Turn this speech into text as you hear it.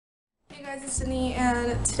Hey guys, it's Sydney,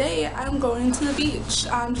 and today I'm going to the beach.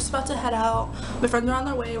 I'm just about to head out. My friends are on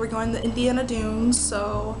their way. We're going to Indiana Dunes,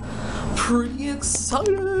 so pretty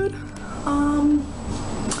excited. I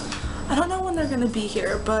don't know when they're gonna be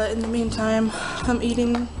here, but in the meantime, I'm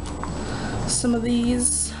eating some of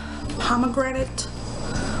these pomegranate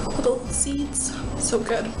little seeds. So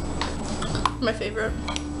good. My favorite.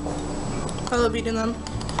 I love eating them.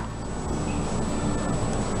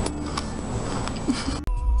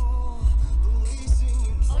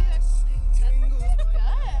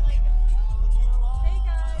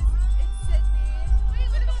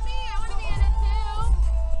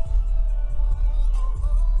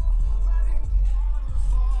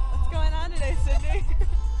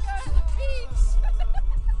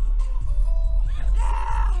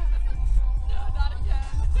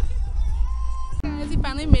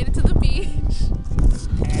 Finally made it to the beach.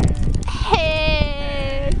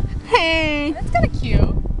 Hey! Hey! That's kind of cute.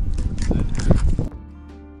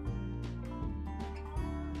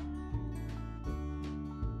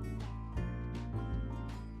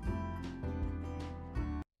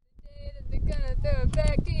 They're gonna throw it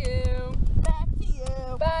back to you. Back to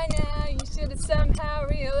you. By now, you should have somehow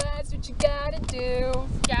realized what you gotta do.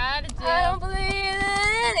 I don't believe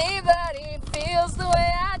that anybody feels the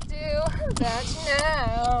way I do about you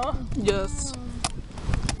now. Yes.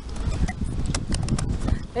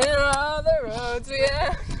 And all the roads we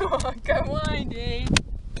have to walk are winding,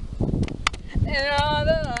 and all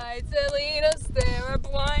the lights that lead us there are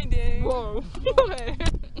blinding. Whoa.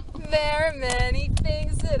 There are many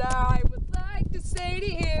things that I would like to say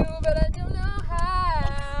to you, but I don't know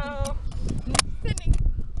how. Sydney.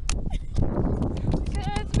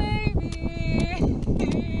 Cause maybe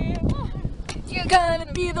you're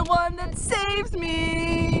gonna be the one that saves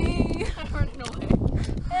me. I'm running away.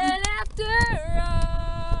 And after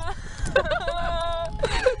all,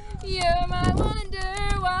 you're my wonder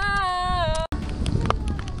why.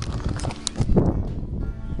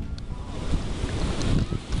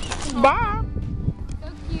 Bye. So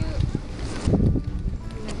cute.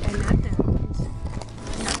 And not that.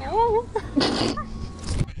 Oh.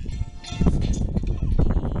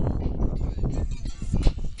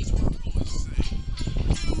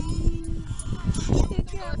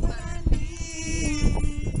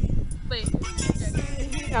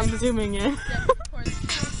 I'm zooming in.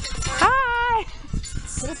 Hi!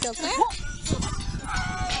 What is it, there?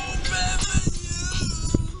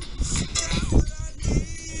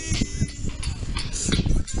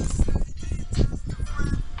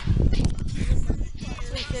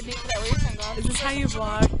 Is this how you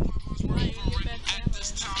vlog?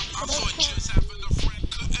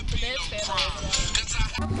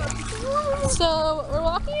 So we're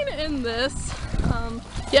walking in this.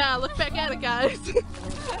 Yeah, look back at it, guys.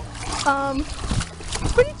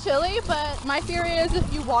 It's pretty chilly, but my theory is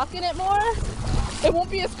if you walk in it more, it won't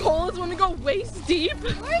be as cold as when we go waist deep.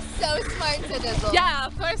 We're so smart to dizzle. Yeah,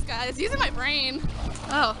 of course, guys. Using my brain.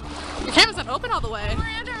 Oh, your camera's not open all the way.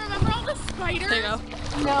 Miranda, remember all the spiders? There you go.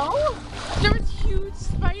 No? There was huge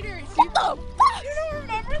spiders. What the fuck? You don't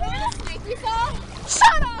remember this? Snake we saw?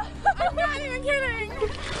 Shut up! I'm not even kidding.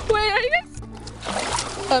 Wait, are you guys?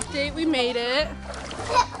 Update, we made it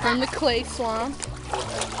from the clay swamp.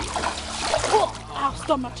 Oh, ow,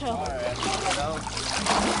 stubbed my toe.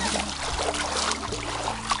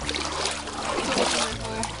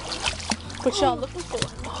 What y'all looking for?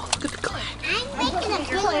 Oh, look at the clay. I'm making a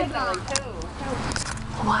pillow box.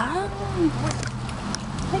 What?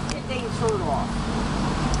 Take your dang shirt off.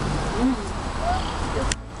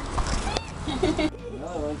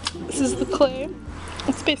 This is the clay.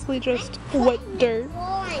 It's basically just wet dirt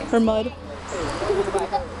or mud.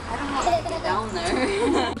 Down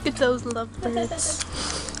there. Look at those lovebirds.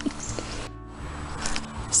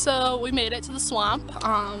 So we made it to the swamp.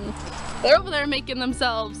 They're over there making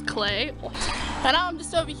themselves clay. And now I'm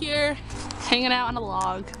just over here hanging out on a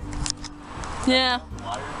log. Yeah.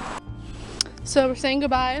 So we're saying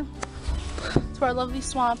goodbye to our lovely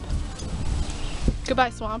swamp. Goodbye,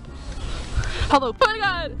 swamp. Hello. Oh my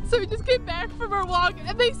god! So we just came back from our walk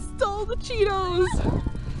and they stole the Cheetos!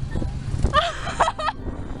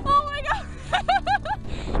 Oh my god!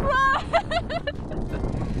 Run!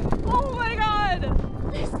 Oh my god!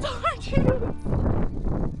 They stole our Cheetos!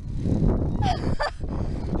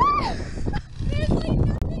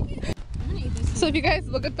 So if you guys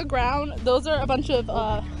look at the ground, those are a bunch of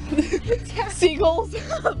seagulls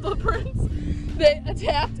footprints. They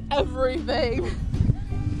attacked everything.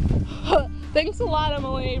 Thanks a lot,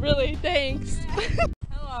 Emily. Really, thanks.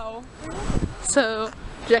 Hello. So,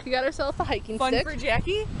 Jackie got herself a hiking stick. Fun for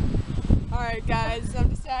Jackie? Alright guys, I'm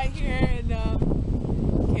just out here in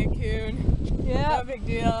Cancun. no big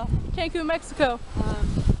deal. Cancun, Mexico.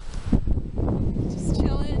 Just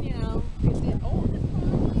chilling, you know. Oh,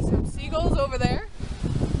 some seagulls over there.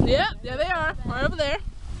 Yeah, they are. Right over there.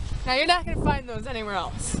 Now you're not gonna find those anywhere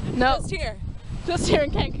else. No. Just here. Just here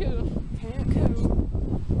in Cancun.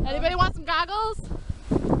 Cancun. Anybody want some goggles?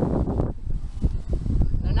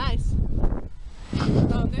 They're nice.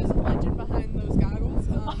 There's a legend behind those goggles.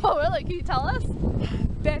 Oh really? Can you tell us?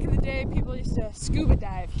 Back in the day, people used to scuba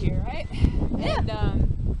dive here, right? Yeah.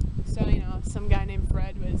 And so, you know, some guy named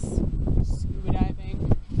Fred was scuba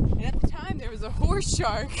diving. And at the time, there was a horse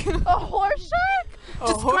shark. A horse shark?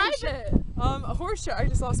 Describe it. A horse shark. I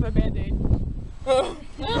just lost my Band-Aid. You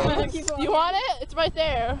want it? It's right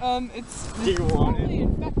there. It's Do you want probably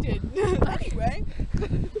infected. Anyway,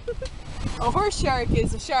 a horse shark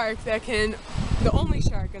is a shark that can, the only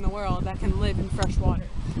shark in the world that can live in fresh water.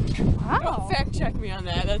 Wow. Don't fact check me on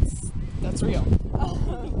that. That's real.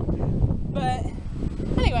 But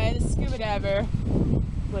anyway, the scuba diver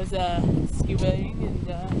was scubaing and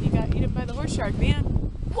he got eaten by the horse shark. Man.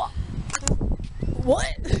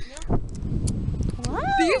 What?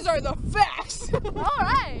 These are the facts.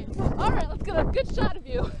 Alright, let's get a good shot of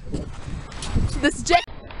you. This is Jake.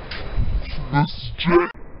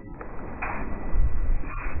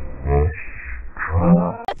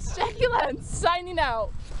 That's Jackie Lens signing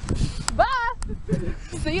out. Bye.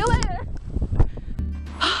 See you later.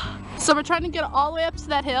 So we're trying to get all the way up to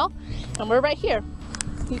that hill, and we're right here.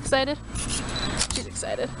 You excited? She's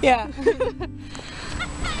excited. Yeah.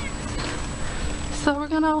 So we're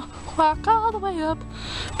gonna walk all the way up.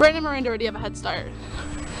 Brandon and Miranda already have a head start.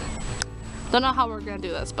 Don't know how we're gonna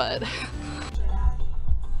do this, but.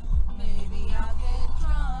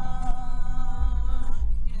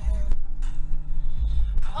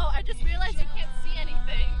 Oh, I just realized you can't see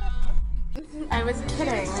anything. I was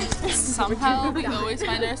kidding. Somehow we always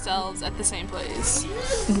find ourselves at the same place.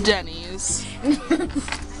 Denny's.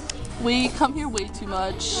 We come here way too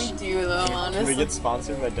much. We do though, honestly. Can we get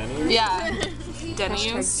sponsored by Denny's? Yeah. Hashtag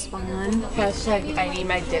Denny's. spawn. Hashtag I need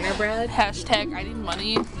my dinner bread. Hashtag I need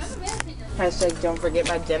money. Hashtag don't forget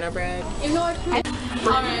my dinner bread.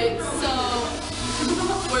 Alright, so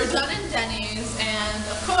we're done in Denny's, and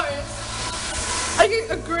of course I get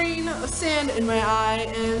a grain of sand in my eye,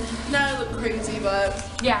 and now I look crazy, but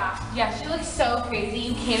Yeah, she looks so crazy.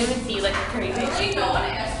 You can't even see like a crazy. you know what I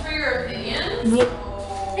asked for your opinion?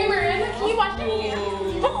 Hey Miranda, can you wash your hands?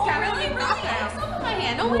 Really? Really? I have soap in my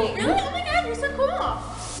hand. No wait, really? Oh my god, you're so cool.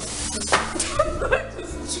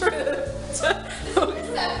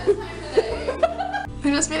 I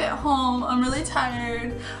just made it home. I'm really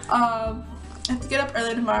tired. I have to get up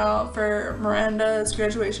early tomorrow for Miranda's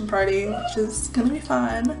graduation party, which is gonna be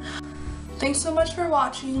fun. Thanks so much for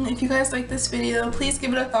watching. If you guys like this video, please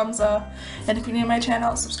give it a thumbs up, and if you're new to my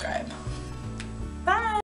channel, subscribe.